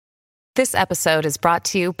This episode is brought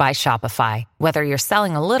to you by Shopify. Whether you're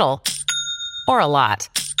selling a little or a lot,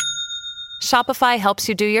 Shopify helps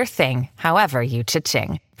you do your thing, however you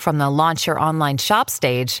cha-ching. From the launch your online shop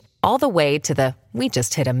stage, all the way to the we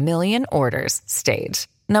just hit 1 million orders stage.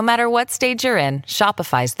 No matter what stage you're in,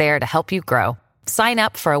 Shopify's there to help you grow. Sign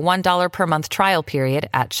up for a $1 per month trial period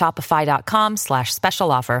at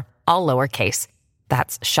shopify.com/special offer, all lowercase.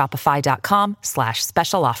 That's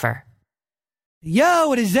shopify.com/special offer.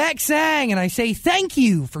 Yo, it is Zach Sang, and I say thank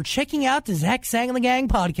you for checking out the Zach Sang and the Gang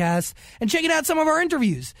podcast and checking out some of our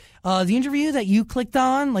interviews. The interview that you clicked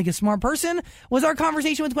on like a smart person was our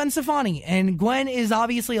conversation with Gwen Stefani, and Gwen is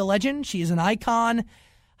obviously a legend. She is an icon.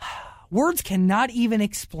 Words cannot even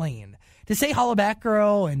explain. To say Hollaback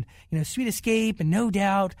Girl and, Sweet Escape and No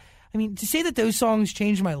Doubt, I mean, to say that those songs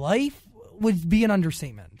changed my life would be an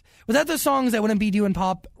understatement. Without those songs, I wouldn't be doing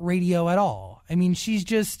pop radio at all. I mean, she's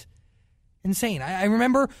just insane. I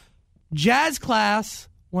remember jazz class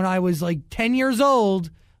when I was like 10 years old.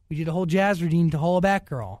 We did a whole jazz routine to Hollaback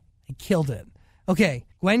Girl. I killed it. Okay,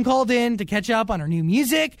 Gwen called in to catch up on her new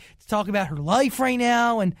music, to talk about her life right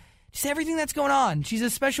now, and just everything that's going on. She's a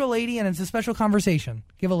special lady, and it's a special conversation.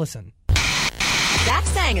 Give a listen. Zach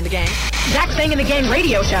Sang and the Gang. Zach Sang and the Gang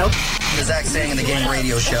radio show. The Zach Sang and the Gang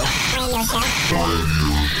radio show.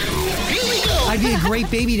 I'd be a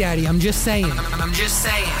great baby daddy. I'm just saying.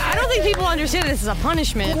 I don't think people understand this is a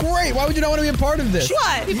punishment. Great. Why would you not want to be a part of this?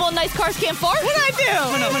 What? People in nice cars can't fart? What'd I do?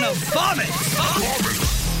 I'm gonna vomit.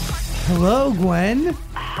 Hello, Gwen.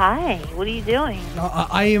 Hi. What are you doing?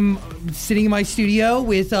 I am sitting in my studio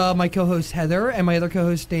with my co-host Heather and my other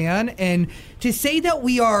co-host Dan. And to say that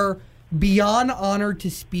we are beyond honored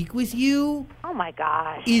to speak with you, oh my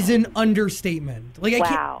gosh, is an understatement. Like,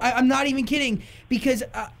 wow. I'm not even kidding, because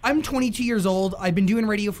I'm 22 years old. I've been doing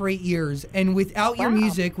radio for 8 years, and without your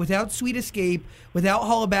music, without Sweet Escape, without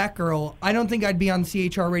Hollaback Girl, I don't think I'd be on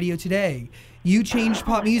CHR Radio today. You changed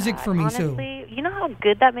pop music for me, honestly, you know how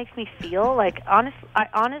good that makes me feel? Like,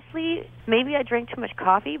 honestly, maybe I drink too much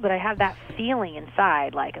coffee, but I have that feeling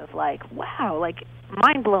inside, of wow,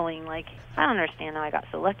 mind-blowing. I don't understand how I got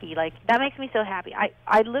so lucky. That makes me so happy. I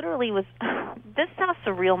literally was, this is how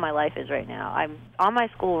surreal my life is right now. I'm on my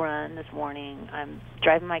school run this morning. I'm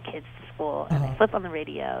driving my kids to school, and I flip on the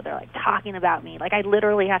radio. They're, talking about me. I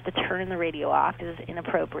literally have to turn the radio off because it's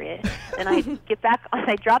inappropriate. Then I get back on,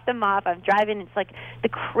 I drop them off. I'm driving. It's, the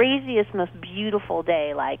craziest, most beautiful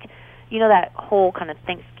day. That whole kind of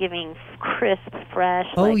Thanksgiving crisp, fresh,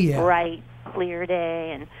 bright, clear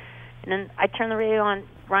day. And then I turn the radio on.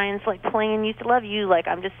 Ryan's playing "Used to Love You."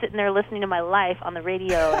 I'm just sitting there listening to my life on the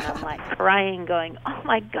radio, and I'm crying, going, "Oh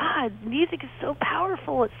my God, music is so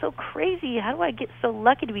powerful. It's so crazy. How do I get so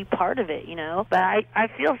lucky to be part of it?" But I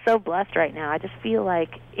feel so blessed right now. I just feel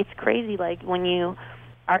it's crazy. When you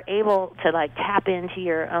are able to tap into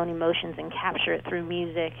your own emotions and capture it through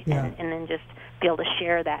music, and then just be able to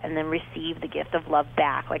share that and then receive the gift of love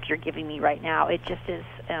back like you're giving me right now. It just is,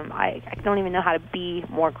 I don't even know how to be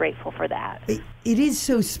more grateful for that. It is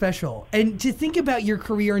so special. And to think about your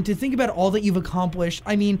career and to think about all that you've accomplished,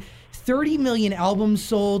 30 million albums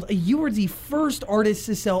sold. You were the first artist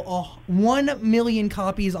to sell 1 million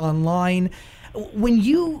copies online. When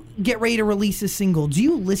you get ready to release a single, do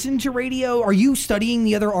you listen to radio? Are you studying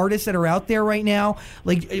the other artists that are out there right now?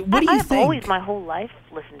 What do you think? I've always, my whole life,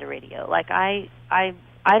 listened to radio. I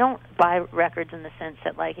don't buy records in the sense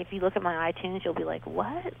that, if you look at my iTunes, you'll be like,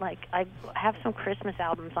 what? I have some Christmas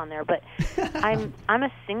albums on there, but I'm a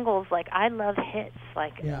singles, I love hits,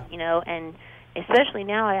 and especially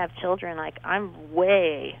now I have children, I'm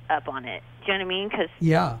way up on it. Do you know what I mean? Because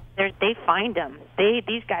they find them.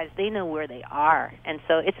 These guys, they know where they are. And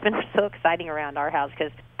so it's been so exciting around our house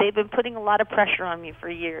because they've been putting a lot of pressure on me for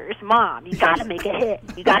years. Mom, you got to make a hit.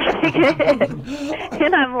 You got to make a hit.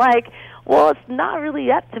 And I'm like, well, it's not really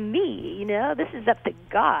up to me, This is up to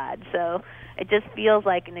God. So it just feels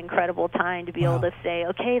like an incredible time to be able to say,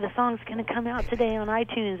 okay, the song's going to come out today on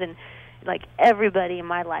iTunes, and everybody in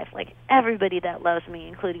my life, everybody that loves me,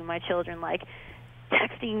 including my children,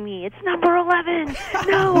 texting me, it's number 11.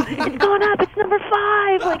 No, it's going up. It's number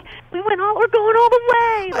 5. We're going all the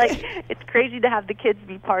way. It's crazy to have the kids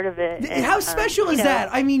be part of it. And, how special is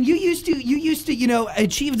that? You used to,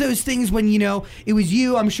 achieve those things when, it was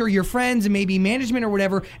you, I'm sure your friends and maybe management or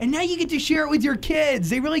whatever. And now you get to share it with your kids.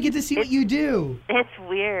 They really get to see what you do. It's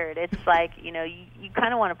weird. It's you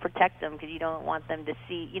kind of want to protect them because you don't want them to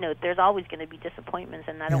see, there's always going to be disappointments,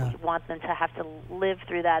 and I don't want them to have to live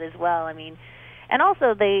through that as well. And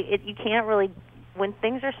also, you can't really, when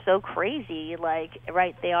things are so crazy,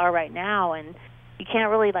 they are right now, and you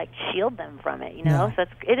can't really like shield them from it, you know. No. So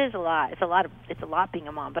it is a lot. It's a lot being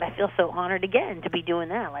a mom. But I feel so honored again to be doing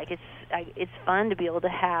that. Like it's fun to be able to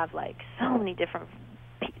have like so many different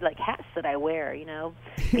like hats that I wear, you know,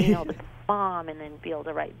 being able to be a mom and then be able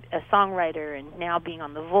to write a songwriter and now being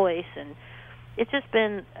on The Voice, and it's just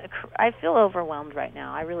been, I feel overwhelmed right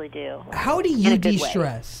now. I really do. How do you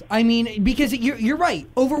de-stress? I mean, because you're right,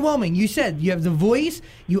 overwhelming. You said you have The Voice,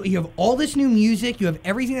 you have all this new music, you have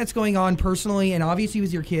everything that's going on personally and obviously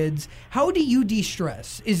with your kids. How do you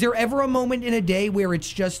de-stress? Is there ever a moment in a day where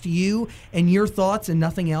it's just you and your thoughts and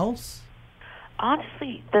nothing else?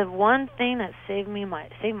 Honestly, the one thing that saved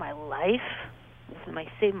my life,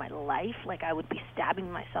 like I would be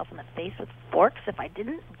stabbing myself in the face with forks if I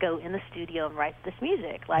didn't go in the studio and write this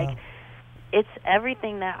music. Like, it's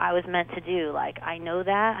everything that I was meant to do. Like, I know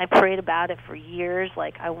that. I prayed about it for years.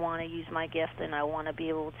 Like, I want to use my gift and I want to be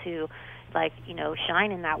able to, like, you know,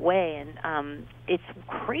 shine in that way. And it's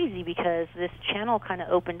crazy because this channel kind of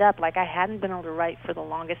opened up. Like, I hadn't been able to write for the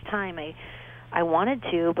longest time. I wanted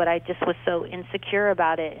to, but I just was so insecure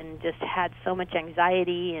about it and just had so much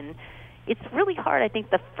anxiety. And it's really hard, I think,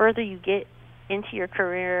 the further you get into your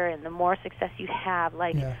career and the more success you have.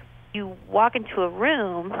 Like, you walk into a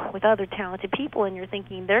room with other talented people and you're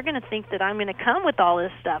thinking, they're going to think that I'm going to come with all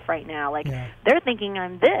this stuff right now. Like, they're thinking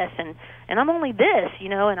I'm this, and I'm only this, you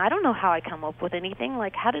know, and I don't know how I come up with anything.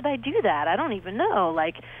 Like, how did I do that? I don't even know.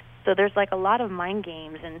 Like, so there's, like, a lot of mind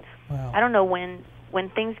games, and I don't know when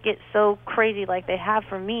things get so crazy like they have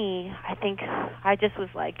for me, I think I just was,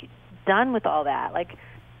 like, done with all that. Like,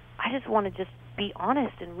 I just want to just be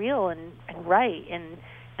honest and real and right. And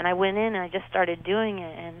I went in and I just started doing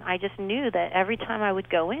it, and I just knew that every time I would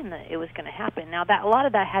go in that it was going to happen. Now, that a lot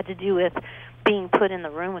of that had to do with being put in the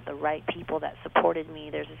room with the right people that supported me.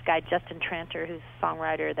 There's this guy, Justin Tranter, who's a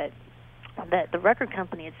songwriter that the record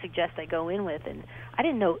company had suggested I go in with, and I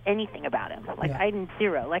didn't know anything about him. Like, I didn't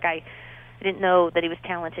zero. Like, I didn't know that he was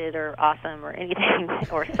talented or awesome or anything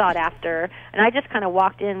or sought after. And I just kind of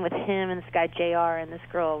walked in with him and this guy JR and this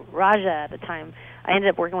girl Raja at the time. I ended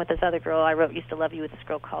up working with this other girl. I wrote Used to Love You with this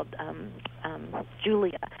girl called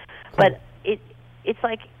Julia. But it's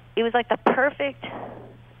like, it was like the perfect,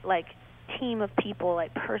 like, team of people,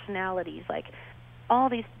 like personalities, like all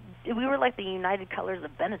these. We were like the United Colors of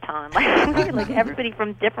Benetton. Like, we were like everybody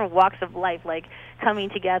from different walks of life, like coming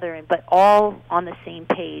together, but all on the same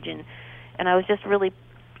page. And I was just really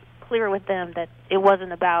clear with them that it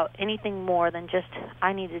wasn't about anything more than just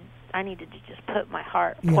I needed to just put my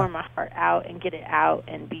heart, pour my heart out and get it out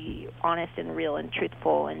and be honest and real and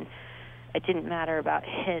truthful. And it didn't matter about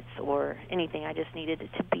hits or anything. I just needed it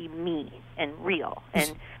to be me and real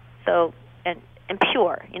and so and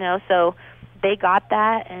pure, you know. So they got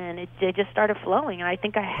that, and it just started flowing. And I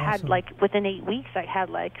think I had, like, within 8 weeks, I had,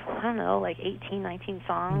 like, I don't know, like 18, 19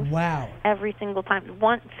 songs. Wow. Every single time.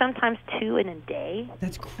 Sometimes 2 in a day.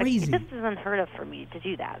 That's crazy. This is unheard of for me to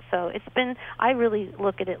do that. So it's been, I really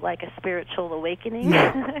look at it like a spiritual awakening,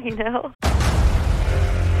 you know?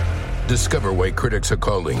 Discover why critics are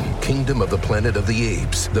calling Kingdom of the Planet of the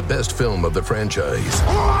Apes the best film of the franchise.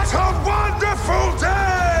 What a wonderful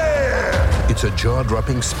day! It's a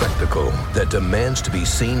jaw-dropping spectacle that demands to be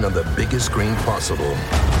seen on the biggest screen possible.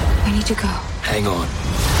 We need to go. Hang on.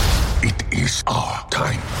 It is our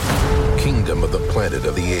time. Kingdom of the Planet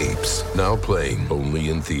of the Apes. Now playing only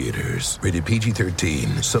in theaters. Rated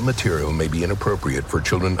PG-13. Some material may be inappropriate for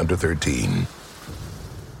children under 13.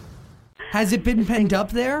 Has it been penned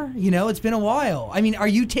up there? You know, it's been a while. I mean, are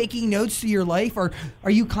you taking notes to your life, or are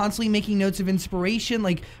you constantly making notes of inspiration?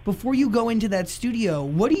 Like, before you go into that studio,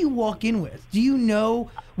 what do you walk in with? Do you know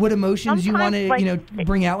what emotions you want to, like, you know,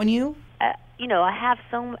 bring out in you? You know, I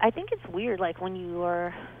think it's weird, like, when you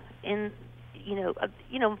are in, you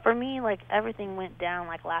know, for me, like, everything went down,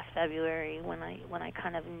 like, last February when I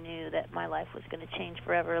kind of knew that my life was going to change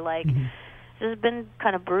forever. Like, this has been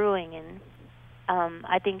kind of brewing, and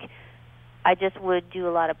I think I just would do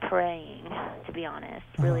a lot of praying, to be honest,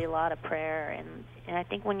 really a lot of prayer. And I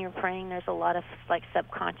think when you're praying, there's a lot of, like,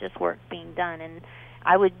 subconscious work being done. And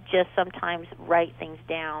I would just sometimes write things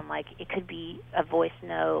down. Like, it could be a voice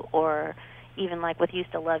note, or even, like, with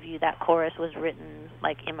Used to Love You, that chorus was written,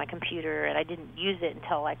 like, in my computer, and I didn't use it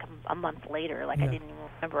until, like, a month later. Like, I didn't even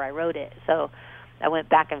remember I wrote it. So I went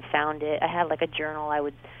back and found it. I had, like, a journal.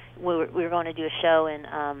 We were going to do a show in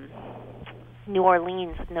New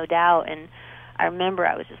Orleans, No Doubt, and I remember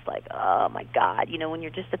I was just like, oh my God, you know, when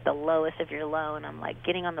you're just at the lowest of your low, and I'm like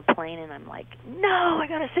getting on the plane, and I'm like, no, I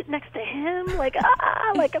gotta sit next to him, like,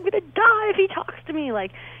 like I'm gonna die if he talks to me,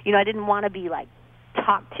 like, you know, I didn't want to be like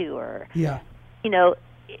talked to, or, you know,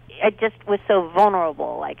 I just was so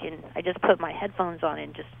vulnerable, like, and I just put my headphones on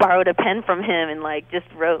and just borrowed a pen from him and, like, just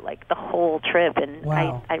wrote, like, the whole trip. And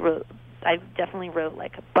wow. I definitely wrote,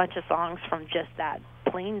 like, a bunch of songs from just that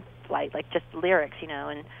plane flight, like, just lyrics, you know,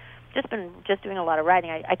 and just doing a lot of writing.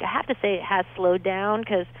 I have to say it has slowed down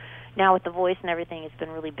because now with the voice and everything, it's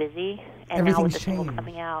been really busy, and now with the single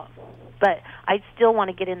coming out. But I still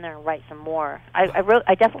want to get in there and write some more.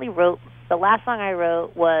 I definitely wrote, the last song I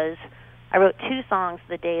wrote was, I wrote 2 songs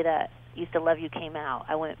the day that Used to Love You came out.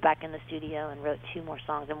 I went back in the studio and wrote 2 more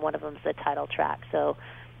songs, and one of them's the title track, so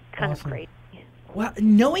kind of great. Wow,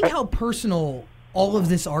 knowing how personal all of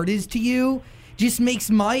this art is to you just makes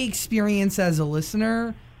my experience as a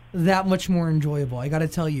listener that much more enjoyable. I got to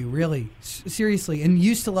tell you, really, seriously. And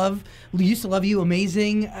Used to Love You,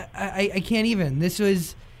 amazing. I can't even. This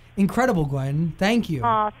was incredible, Gwen. Thank you.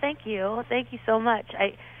 Oh, thank you so much.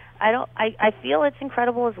 I feel it's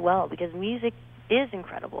incredible as well because music is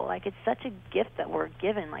incredible. Like, it's such a gift that we're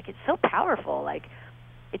given. Like, it's so powerful. Like,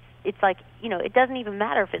 it's like, you know, it doesn't even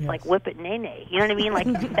matter if it's like Whip It Nay Nay. You know what I mean?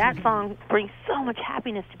 Like, that song brings so much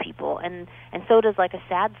happiness to people, and so does like a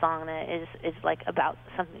sad song that is like about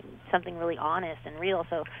something really honest and real,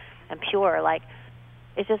 so and pure. Like,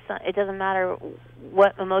 it's just, it doesn't matter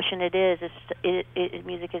what emotion it is.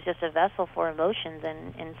 Music is just a vessel for emotions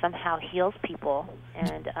and somehow heals people.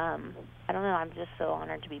 And I don't know. I'm just so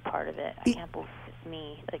honored to be part of it. I can't believe it's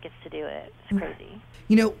me that gets to do it. It's crazy.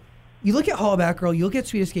 You know, you look at Hollaback Girl, you look at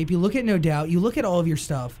Sweet Escape, you look at No Doubt, you look at all of your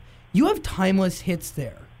stuff. You have timeless hits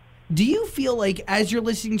there. Do you feel like, as you're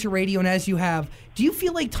listening to radio and as you have, do you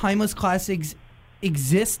feel like timeless classics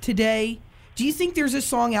exist today? Do you think there's a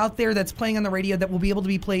song out there that's playing on the radio that will be able to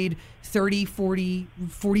be played 30, 40,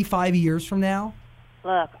 45 years from now?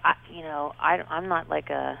 Look, I'm not like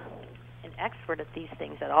an expert at these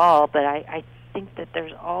things at all, but I think that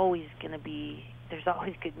there's always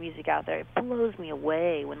good music out there. It blows me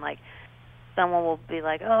away when, like, someone will be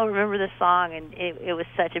like, oh, remember this song, and it was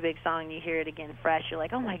such a big song, and you hear it again fresh. You're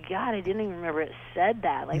like, oh, my God, I didn't even remember it said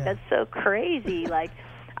that. Like, that's so crazy. Like,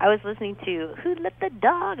 I was listening to Who Let the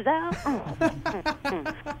Dogs Out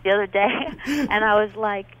the other day, and I was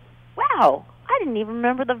like, wow, I didn't even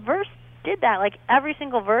remember the verse did that. Like, every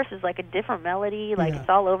single verse is like a different melody. Like, it's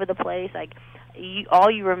all over the place. Like, all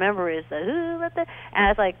you remember is the Who Let the... And I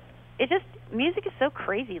was like, music is so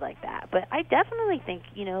crazy like that. But I definitely think,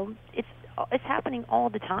 you know, it's happening all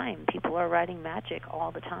the time. People are writing magic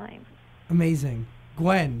all the time. Amazing.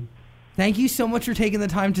 Gwen, thank you so much for taking the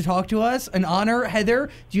time to talk to us. An honor. Heather,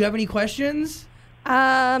 do you have any questions?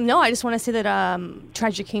 No, I just want to say that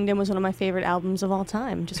Tragic Kingdom was one of my favorite albums of all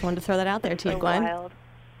time. Just wanted to throw that out there to you, Gwen. Wild.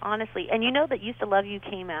 Honestly. And you know that Used to Love You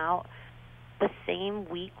came out the same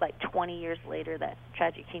week, like 20 years later, that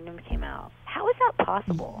Tragic Kingdom came out. How is that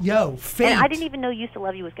possible? Yo, fate. And I didn't even know Used to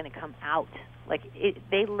Love You was going to come out. Like,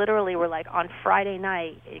 they literally were like, on Friday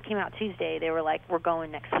night, it came out Tuesday, they were like, we're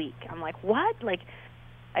going next week. I'm like, what? I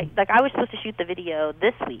was supposed to shoot the video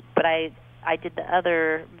this week, but I did the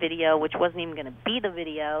other video, which wasn't even going to be the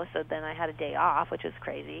video, so then I had a day off, which was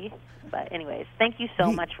crazy. But anyways, thank you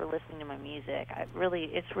so much for listening to my music.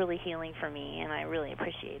 It's really healing for me, and I really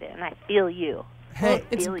appreciate it. And I feel you. Hey,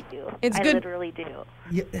 it's I good. Literally do.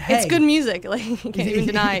 Yeah, it's good music. Like, you can't even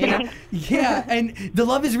deny it. You know? Yeah, and the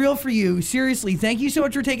love is real for you. Seriously, thank you so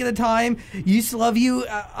much for taking the time. Used to Love You.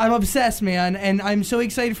 I'm obsessed, man, and I'm so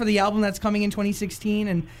excited for the album that's coming in 2016.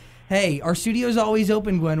 And hey, our studio's always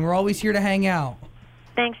open, Gwen. We're always here to hang out.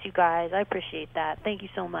 Thanks, you guys. I appreciate that. Thank you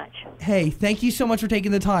so much. Hey, thank you so much for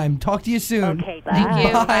taking the time. Talk to you soon. Okay, bye. Thank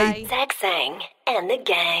you. Bye. Zach Sang and the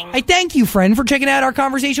gang. I thank you, friend, for checking out our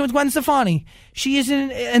conversation with Gwen Stefani. She is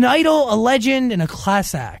an idol, a legend, and a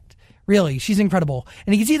class act. Really, she's incredible.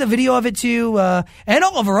 And you can see the video of it, too, and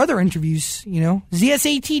all of our other interviews, you know,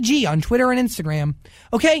 ZSATG on Twitter and Instagram.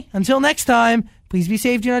 Okay, until next time, please be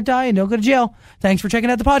safe, do not die, and don't go to jail. Thanks for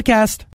checking out the podcast.